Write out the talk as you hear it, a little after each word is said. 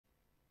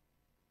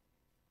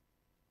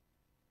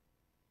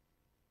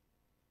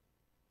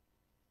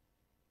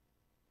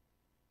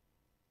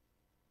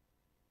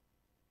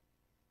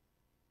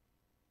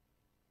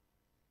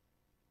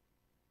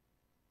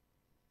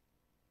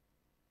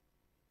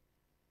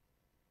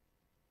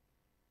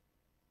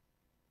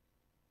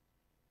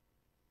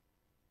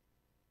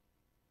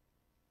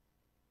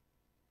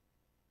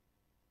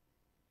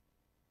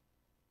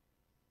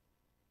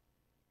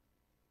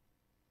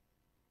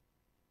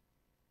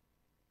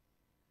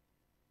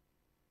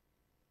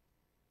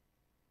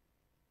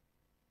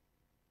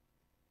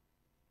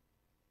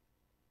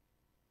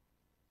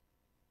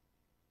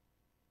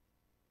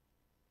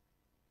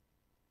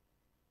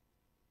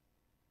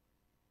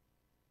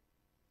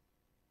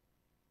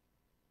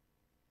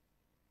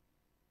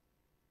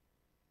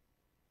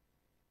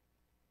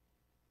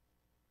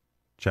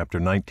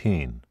Chapter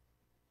 19.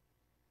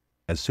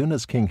 As soon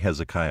as King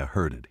Hezekiah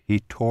heard it,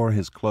 he tore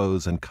his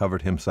clothes and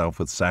covered himself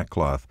with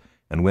sackcloth,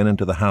 and went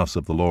into the house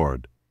of the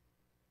Lord.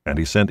 And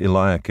he sent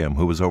Eliakim,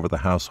 who was over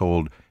the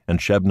household, and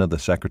Shebna the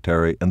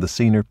secretary, and the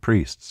senior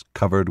priests,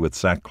 covered with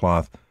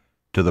sackcloth,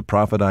 to the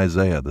prophet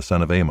Isaiah the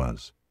son of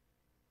Amoz.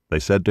 They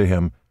said to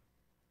him,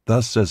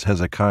 Thus says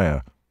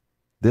Hezekiah,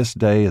 This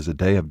day is a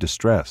day of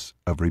distress,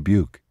 of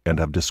rebuke, and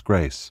of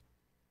disgrace.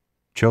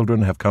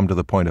 Children have come to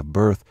the point of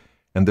birth,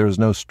 and there is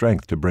no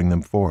strength to bring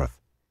them forth.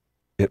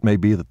 It may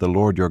be that the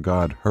Lord your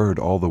God heard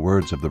all the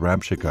words of the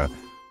Rabshakeh,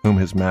 whom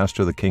his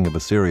master the king of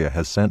Assyria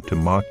has sent to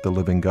mock the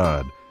living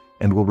God,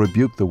 and will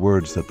rebuke the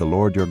words that the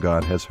Lord your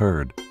God has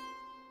heard.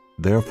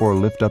 Therefore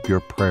lift up your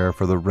prayer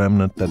for the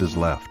remnant that is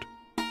left.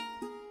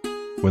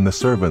 When the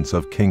servants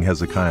of King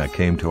Hezekiah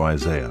came to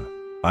Isaiah,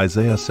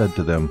 Isaiah said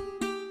to them,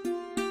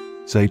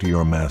 Say to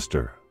your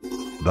master,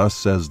 Thus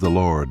says the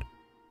Lord,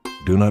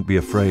 Do not be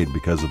afraid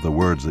because of the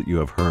words that you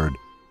have heard,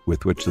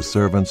 with which the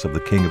servants of the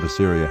king of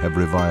Assyria have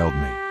reviled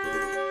me.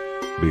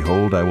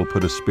 Behold, I will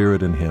put a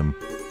spirit in him,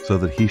 so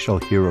that he shall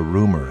hear a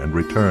rumor and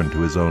return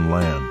to his own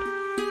land.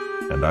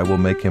 And I will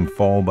make him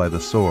fall by the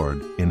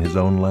sword in his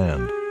own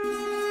land.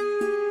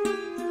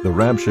 The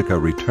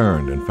Rabshakeh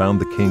returned and found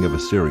the king of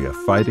Assyria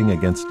fighting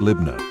against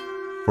Libnah,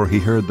 for he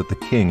heard that the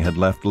king had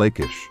left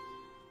Lachish.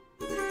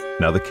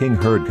 Now the king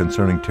heard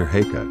concerning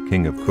Tirhakah,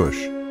 king of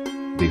Cush,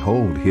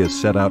 Behold, he has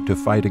set out to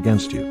fight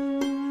against you.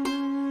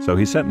 So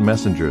he sent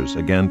messengers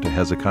again to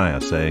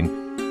Hezekiah,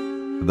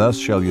 saying, Thus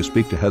shall you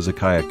speak to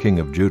Hezekiah king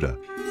of Judah.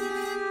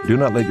 Do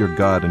not let your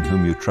God in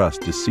whom you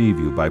trust deceive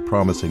you by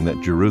promising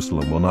that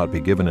Jerusalem will not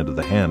be given into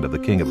the hand of the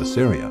king of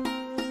Assyria.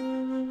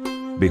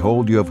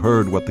 Behold, you have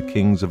heard what the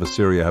kings of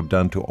Assyria have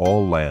done to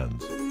all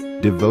lands,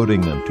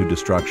 devoting them to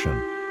destruction.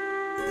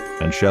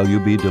 And shall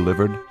you be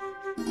delivered?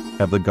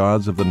 Have the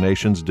gods of the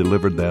nations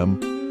delivered them,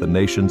 the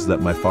nations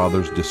that my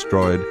fathers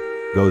destroyed,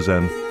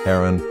 Gozan,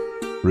 Haran,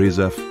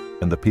 Rezeph,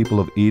 and the people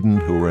of Eden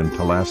who were in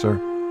Telassar?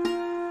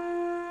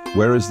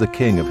 Where is the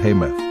king of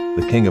Hamath,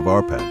 the king of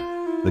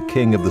Arpad, the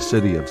king of the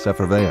city of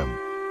Sepharvaim,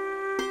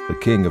 the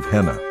king of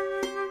Hena,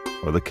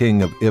 or the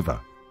king of Ivah?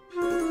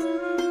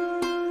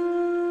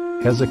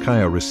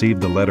 Hezekiah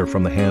received the letter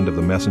from the hand of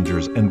the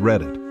messengers and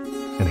read it.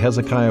 And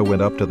Hezekiah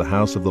went up to the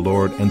house of the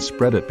Lord and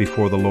spread it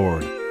before the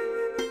Lord.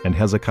 And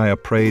Hezekiah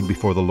prayed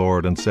before the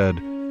Lord and said,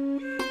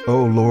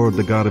 O Lord,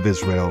 the God of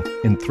Israel,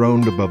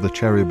 enthroned above the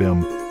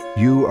cherubim,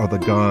 you are the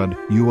God,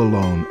 you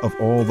alone, of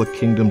all the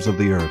kingdoms of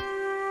the earth.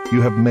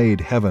 You have made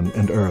heaven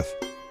and earth.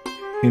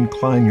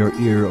 Incline your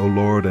ear, O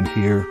Lord, and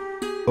hear.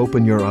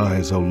 Open your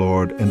eyes, O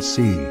Lord, and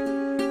see.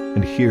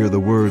 And hear the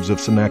words of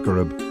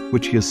Sennacherib,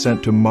 which he has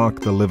sent to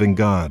mock the living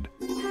God.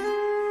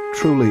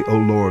 Truly, O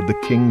Lord,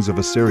 the kings of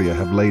Assyria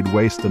have laid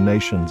waste the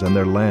nations and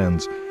their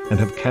lands,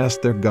 and have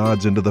cast their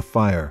gods into the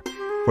fire.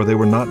 For they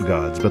were not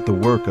gods, but the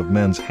work of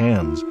men's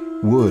hands,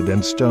 wood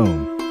and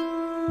stone.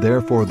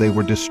 Therefore they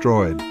were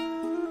destroyed.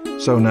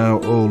 So now,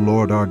 O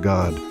Lord our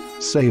God,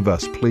 save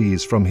us,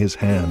 please, from his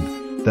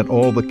hand, that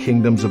all the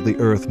kingdoms of the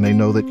earth may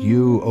know that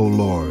you, O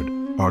Lord,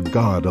 are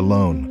God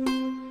alone.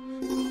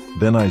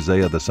 Then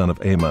Isaiah the son of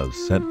Amoz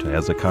sent to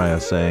Hezekiah,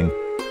 saying,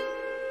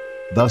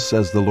 Thus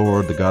says the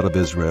Lord, the God of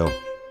Israel,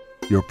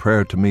 Your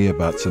prayer to me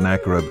about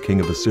Sennacherib king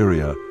of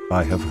Assyria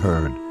I have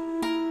heard.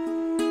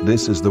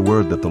 This is the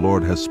word that the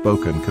Lord has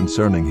spoken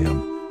concerning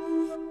him.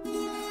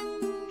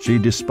 She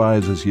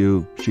despises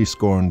you, she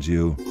scorns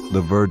you,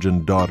 the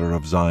virgin daughter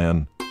of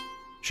Zion.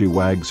 She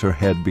wags her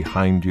head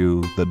behind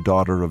you, the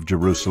daughter of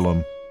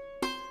Jerusalem.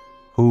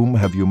 Whom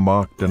have you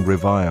mocked and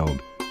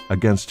reviled?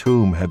 Against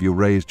whom have you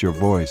raised your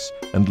voice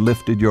and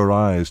lifted your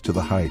eyes to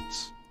the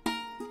heights?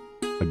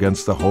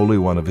 Against the Holy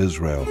One of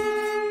Israel.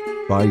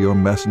 By your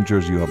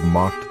messengers you have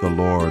mocked the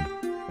Lord,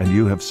 and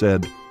you have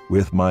said,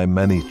 With my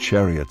many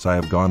chariots I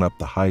have gone up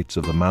the heights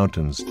of the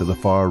mountains to the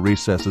far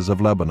recesses of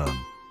Lebanon.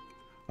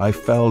 I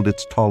felled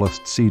its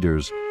tallest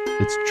cedars,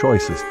 its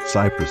choicest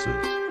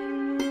cypresses.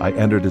 I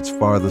entered its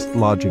farthest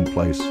lodging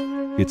place,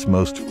 its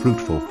most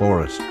fruitful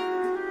forest.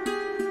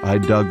 I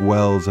dug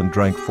wells and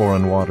drank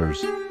foreign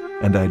waters,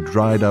 and I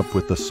dried up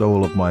with the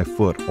sole of my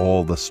foot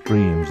all the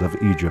streams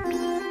of Egypt.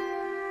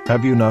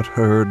 Have you not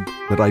heard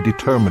that I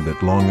determined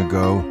it long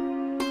ago?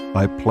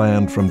 I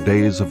planned from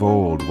days of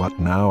old what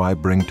now I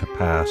bring to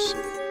pass,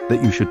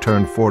 that you should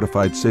turn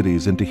fortified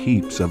cities into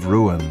heaps of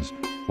ruins,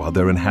 while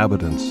their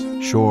inhabitants,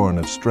 shorn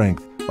of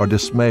strength, are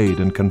dismayed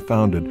and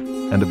confounded,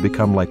 and have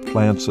become like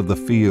plants of the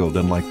field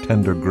and like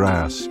tender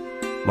grass,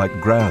 like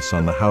grass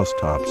on the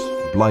housetops,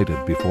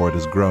 blighted before it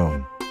is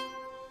grown.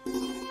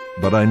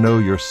 But I know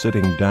you're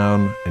sitting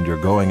down, and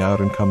you're going out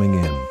and coming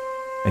in,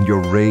 and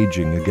you're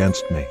raging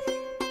against me.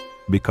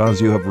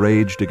 Because you have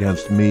raged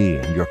against me,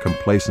 and your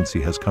complacency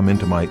has come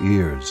into my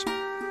ears,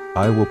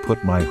 I will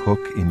put my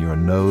hook in your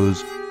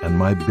nose and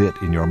my bit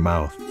in your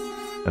mouth,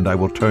 and I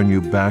will turn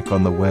you back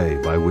on the way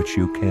by which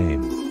you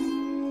came.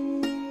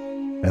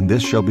 And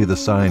this shall be the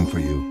sign for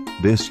you.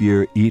 This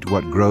year eat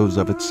what grows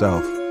of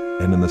itself,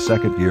 and in the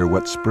second year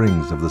what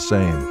springs of the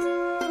same.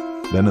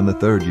 Then in the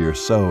 3rd year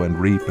sow and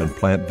reap and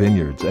plant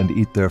vineyards and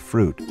eat their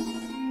fruit.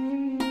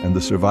 And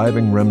the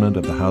surviving remnant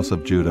of the house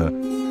of Judah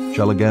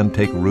shall again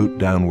take root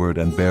downward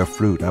and bear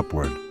fruit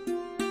upward.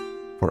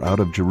 For out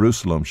of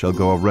Jerusalem shall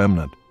go a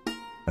remnant,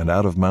 and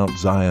out of Mount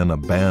Zion a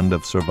band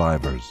of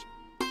survivors.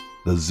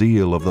 The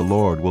zeal of the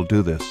Lord will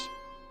do this.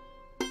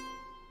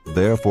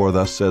 Therefore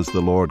thus says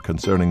the Lord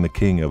concerning the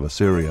king of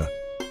Assyria,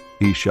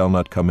 He shall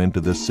not come into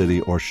this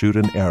city or shoot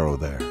an arrow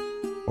there,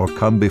 or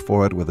come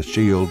before it with a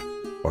shield,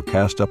 or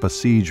cast up a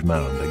siege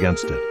mound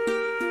against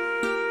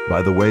it.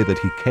 By the way that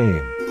he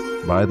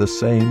came, by the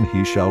same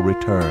he shall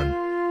return,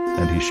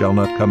 and he shall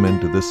not come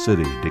into this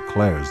city,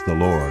 declares the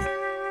Lord.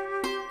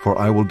 For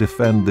I will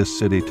defend this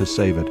city to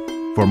save it,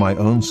 for my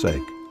own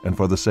sake, and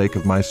for the sake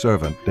of my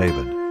servant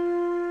David.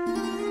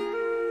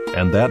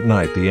 And that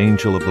night the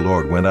angel of the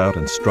Lord went out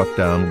and struck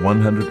down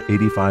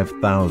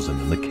 185,000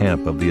 in the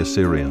camp of the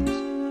Assyrians.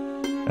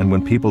 And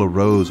when people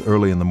arose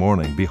early in the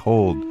morning,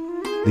 behold,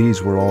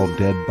 these were all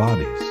dead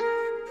bodies.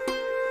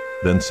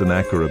 Then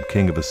Sennacherib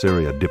king of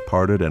Assyria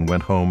departed and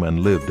went home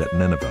and lived at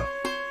Nineveh.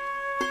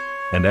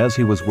 And as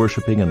he was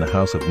worshipping in the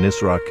house of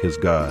Nisroch his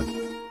god,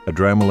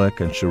 Adramelech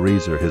and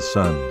Sharezer his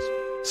sons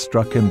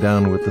struck him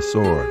down with the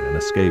sword and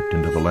escaped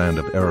into the land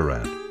of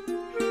Ararat.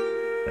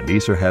 And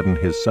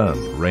Esarhaddon his son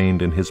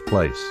reigned in his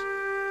place.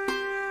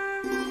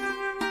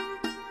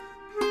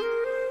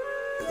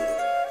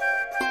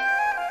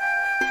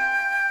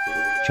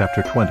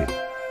 Chapter 20.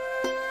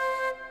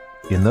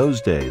 In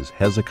those days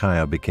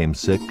Hezekiah became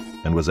sick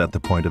and was at the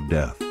point of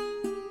death.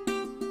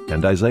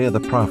 And Isaiah the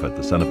prophet,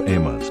 the son of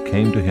Amoz,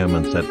 came to him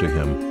and said to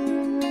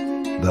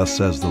him, Thus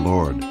says the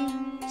Lord,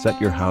 Set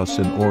your house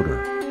in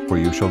order, for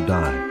you shall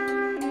die.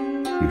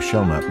 You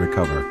shall not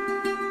recover.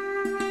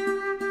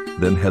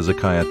 Then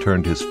Hezekiah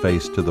turned his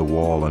face to the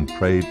wall and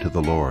prayed to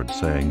the Lord,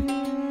 saying,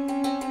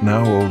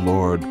 Now, O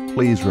Lord,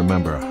 please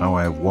remember how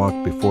I have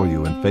walked before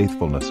you in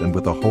faithfulness and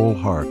with a whole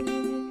heart,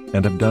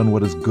 and have done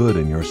what is good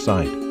in your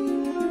sight.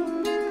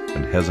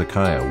 And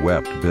Hezekiah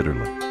wept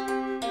bitterly.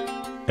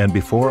 And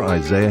before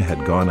Isaiah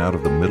had gone out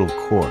of the middle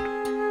court,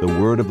 the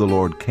word of the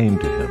Lord came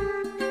to him.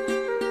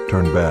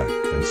 Turn back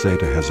and say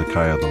to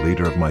Hezekiah, the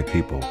leader of my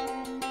people,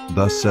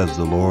 Thus says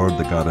the Lord,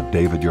 the God of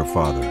David your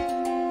father,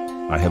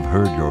 I have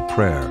heard your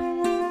prayer,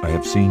 I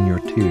have seen your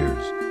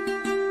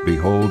tears.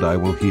 Behold, I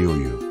will heal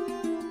you.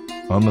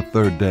 On the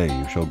 3rd day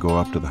you shall go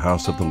up to the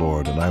house of the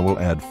Lord, and I will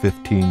add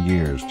 15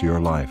 years to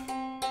your life.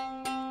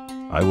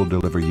 I will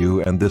deliver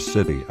you and this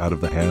city out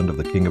of the hand of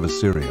the king of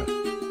Assyria,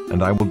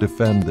 and I will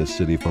defend this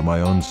city for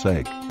my own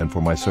sake and for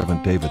my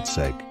servant David's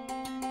sake.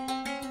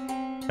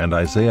 And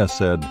Isaiah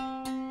said,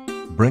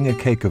 Bring a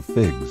cake of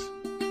figs,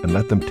 and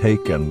let them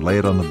take and lay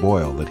it on the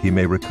boil, that he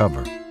may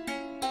recover.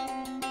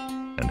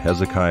 And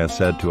Hezekiah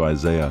said to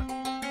Isaiah,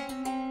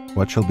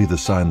 What shall be the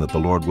sign that the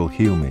Lord will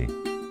heal me,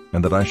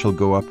 and that I shall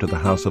go up to the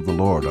house of the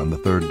Lord on the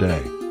 3rd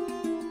day?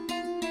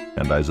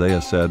 And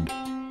Isaiah said,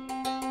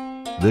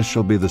 This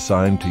shall be the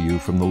sign to you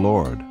from the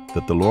Lord,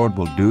 that the Lord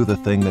will do the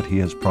thing that he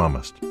has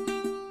promised.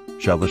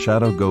 Shall the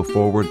shadow go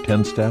forward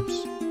 10 steps,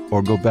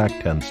 or go back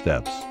 10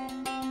 steps?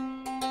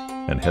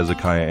 And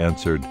Hezekiah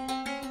answered,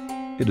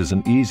 It is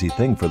an easy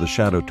thing for the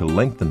shadow to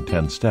lengthen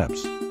 10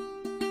 steps.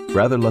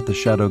 Rather let the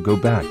shadow go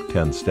back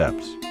 10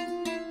 steps.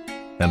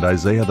 And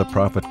Isaiah the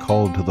prophet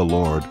called to the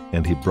Lord,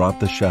 and he brought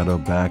the shadow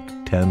back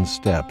 10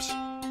 steps,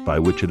 by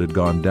which it had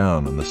gone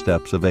down on the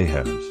steps of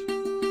Ahaz.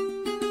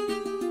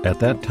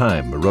 At that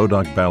time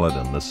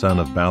Merodach-Baladan, the son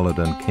of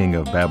Baladan king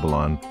of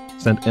Babylon,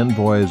 sent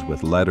envoys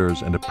with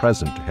letters and a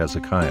present to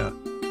Hezekiah,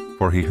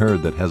 for he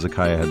heard that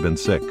Hezekiah had been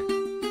sick.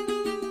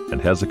 And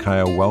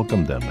Hezekiah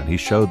welcomed them, and he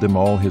showed them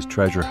all his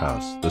treasure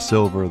house, the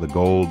silver, the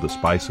gold, the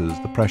spices,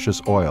 the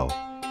precious oil,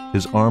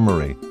 his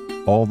armory,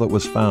 all that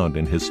was found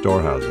in his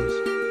storehouses.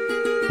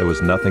 There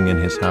was nothing in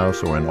his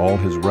house or in all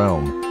his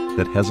realm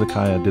that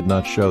Hezekiah did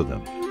not show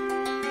them.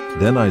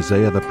 Then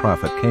Isaiah the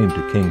prophet came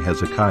to King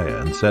Hezekiah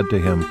and said to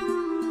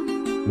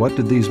him, What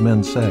did these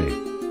men say,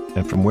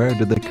 and from where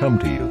did they come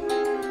to you?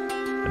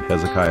 And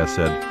Hezekiah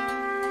said,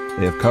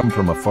 They have come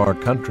from a far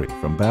country,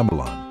 from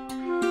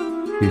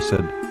Babylon. He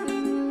said,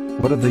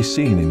 What have they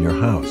seen in your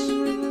house?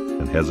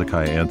 And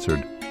Hezekiah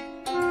answered,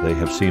 They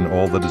have seen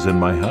all that is in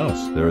my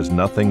house. There is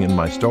nothing in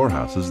my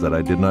storehouses that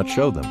I did not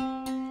show them.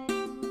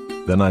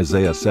 Then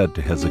Isaiah said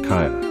to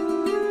Hezekiah,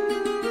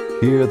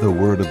 Hear the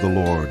word of the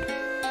Lord.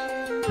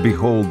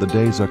 Behold, the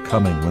days are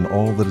coming when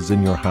all that is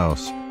in your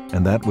house,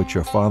 and that which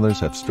your fathers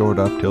have stored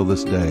up till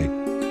this day,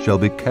 shall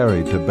be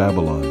carried to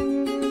Babylon.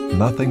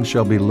 Nothing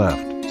shall be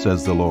left,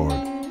 says the Lord.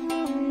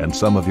 And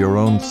some of your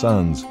own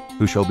sons,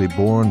 who shall be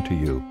born to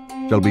you,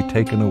 shall be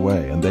taken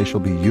away, and they shall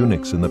be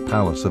eunuchs in the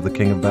palace of the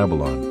king of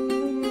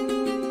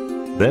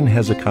Babylon. Then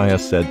Hezekiah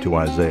said to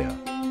Isaiah,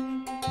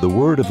 The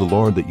word of the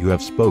Lord that you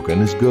have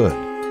spoken is good.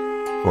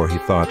 For he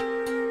thought,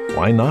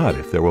 Why not,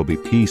 if there will be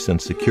peace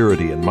and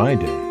security in my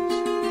days?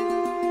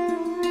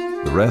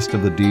 The rest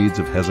of the deeds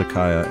of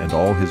Hezekiah and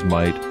all his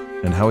might,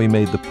 and how he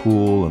made the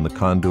pool and the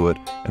conduit,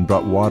 and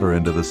brought water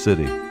into the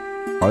city,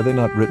 are they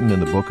not written in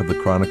the book of the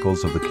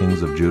Chronicles of the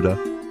kings of Judah?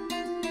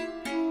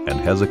 And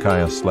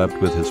Hezekiah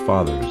slept with his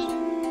fathers,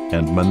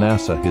 and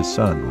Manasseh his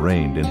son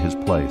reigned in his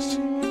place.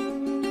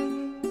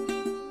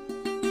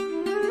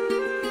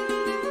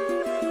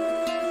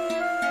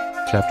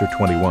 Chapter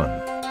 21.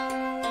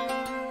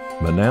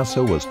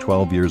 Manasseh was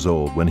 12 years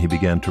old when he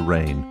began to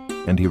reign,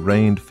 and he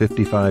reigned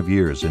 55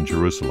 years in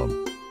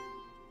Jerusalem.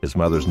 His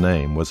mother's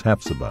name was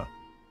Hephzibah.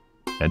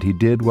 And he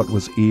did what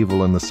was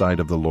evil in the sight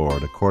of the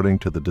Lord, according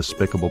to the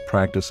despicable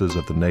practices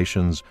of the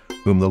nations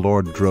whom the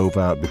Lord drove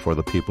out before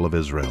the people of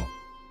Israel.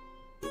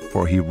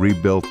 For he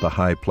rebuilt the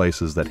high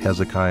places that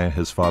Hezekiah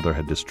his father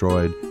had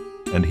destroyed,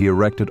 and he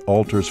erected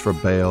altars for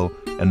Baal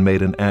and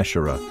made an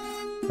Asherah,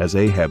 as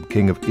Ahab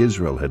king of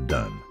Israel had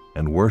done,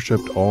 and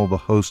worshipped all the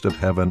host of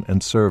heaven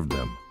and served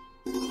them.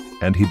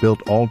 And he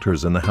built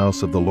altars in the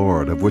house of the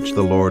Lord, of which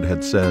the Lord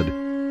had said,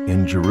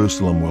 "In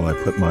Jerusalem will I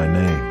put my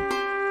name."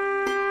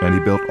 And he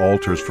built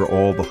altars for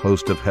all the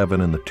host of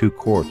heaven in the two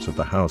courts of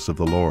the house of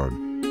the Lord.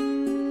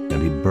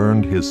 And he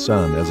burned his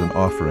son as an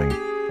offering,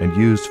 and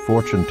used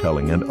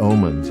fortune-telling and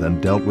omens,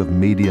 and dealt with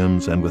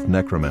mediums and with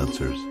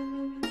necromancers.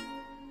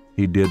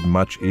 He did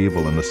much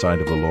evil in the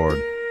sight of the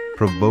Lord,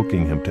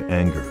 provoking him to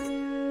anger.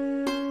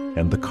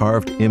 And the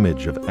carved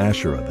image of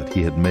Asherah that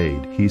he had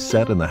made, he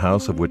set in the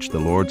house of which the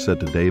Lord said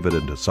to David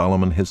and to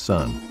Solomon his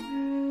son,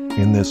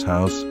 "In this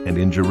house and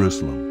in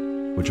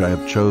Jerusalem, which I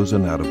have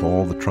chosen out of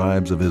all the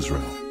tribes of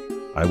Israel,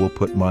 I will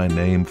put my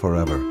name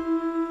forever.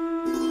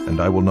 And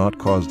I will not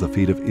cause the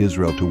feet of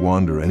Israel to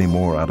wander any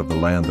more out of the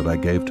land that I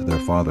gave to their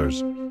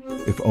fathers,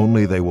 if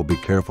only they will be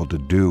careful to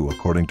do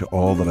according to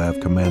all that I have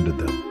commanded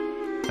them,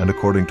 and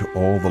according to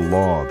all the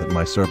law that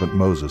my servant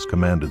Moses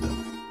commanded them."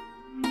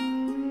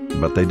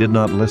 But they did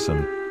not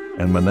listen,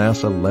 and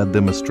Manasseh led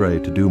them astray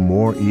to do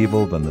more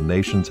evil than the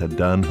nations had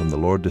done whom the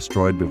Lord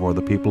destroyed before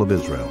the people of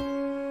Israel.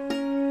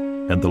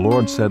 And the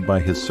Lord said by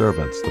his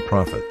servants the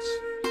prophets,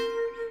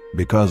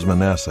 "Because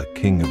Manasseh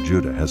king of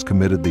Judah has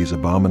committed these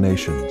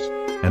abominations,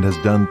 and has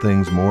done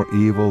things more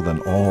evil than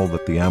all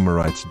that the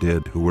Amorites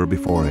did who were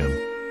before him,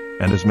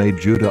 and has made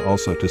Judah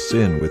also to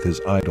sin with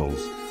his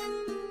idols,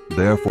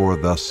 therefore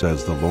thus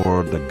says the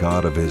Lord, the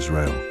God of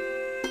Israel,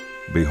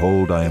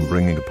 Behold, I am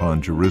bringing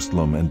upon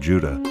Jerusalem and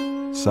Judah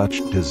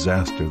such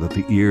disaster that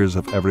the ears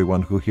of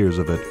everyone who hears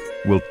of it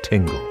will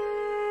tingle.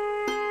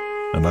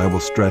 And I will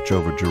stretch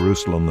over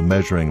Jerusalem the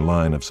measuring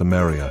line of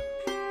Samaria,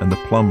 and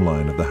the plumb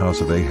line of the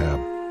house of Ahab.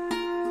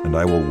 And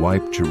I will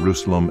wipe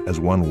Jerusalem as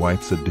one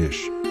wipes a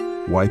dish,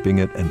 wiping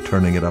it and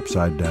turning it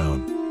upside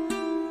down.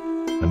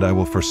 And I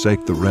will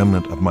forsake the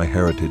remnant of my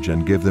heritage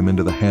and give them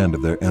into the hand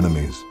of their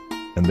enemies,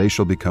 and they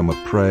shall become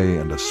a prey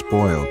and a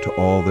spoil to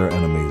all their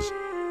enemies,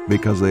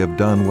 because they have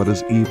done what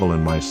is evil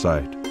in my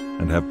sight,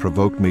 and have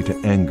provoked me to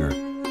anger,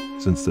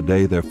 since the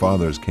day their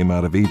fathers came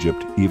out of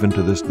Egypt, even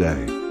to this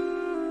day.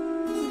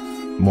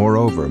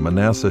 Moreover,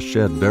 Manasseh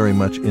shed very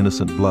much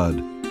innocent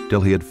blood,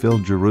 till he had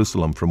filled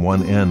Jerusalem from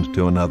one end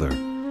to another,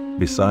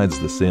 besides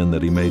the sin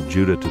that he made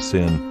Judah to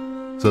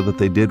sin, so that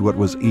they did what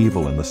was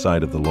evil in the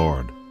sight of the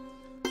Lord.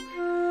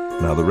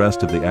 Now the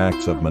rest of the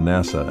acts of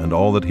Manasseh, and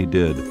all that he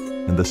did,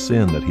 and the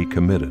sin that he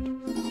committed,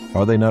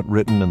 are they not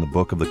written in the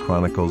book of the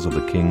Chronicles of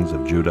the kings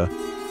of Judah?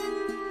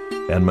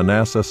 And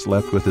Manasseh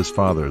slept with his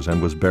fathers,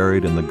 and was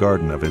buried in the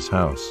garden of his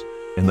house,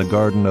 in the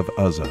garden of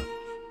Uzzah,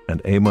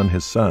 and Amon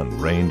his son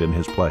reigned in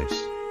his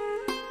place.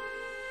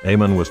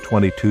 Amon was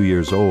 22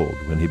 years old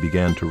when he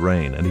began to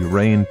reign, and he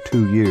reigned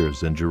 2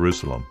 years in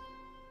Jerusalem.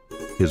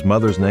 His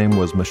mother's name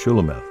was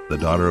Meshullemeth, the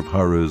daughter of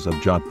Haruz of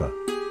Jotbah.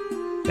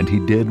 And he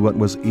did what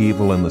was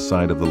evil in the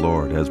sight of the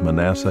Lord, as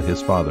Manasseh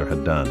his father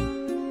had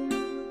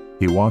done.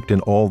 He walked in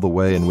all the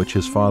way in which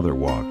his father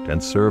walked,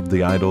 and served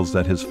the idols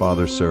that his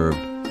father served,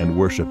 and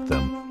worshipped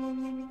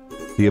them.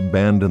 He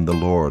abandoned the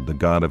Lord, the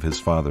God of his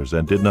fathers,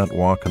 and did not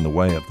walk in the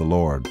way of the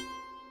Lord.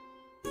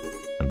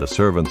 And the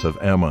servants of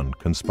Ammon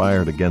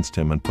conspired against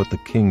him, and put the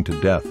king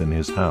to death in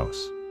his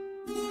house.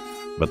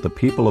 But the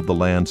people of the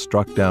land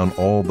struck down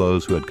all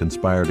those who had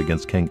conspired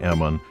against King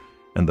Ammon,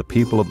 and the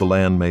people of the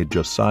land made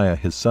Josiah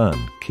his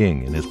son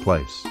king in his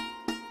place.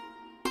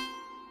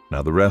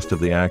 Now the rest of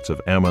the acts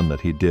of Ammon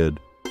that he did,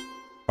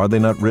 are they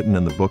not written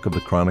in the book of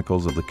the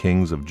Chronicles of the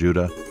kings of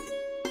Judah?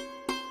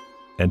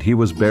 And he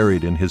was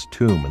buried in his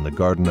tomb in the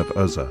garden of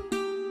Uzzah,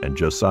 and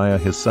Josiah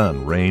his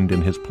son reigned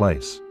in his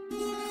place.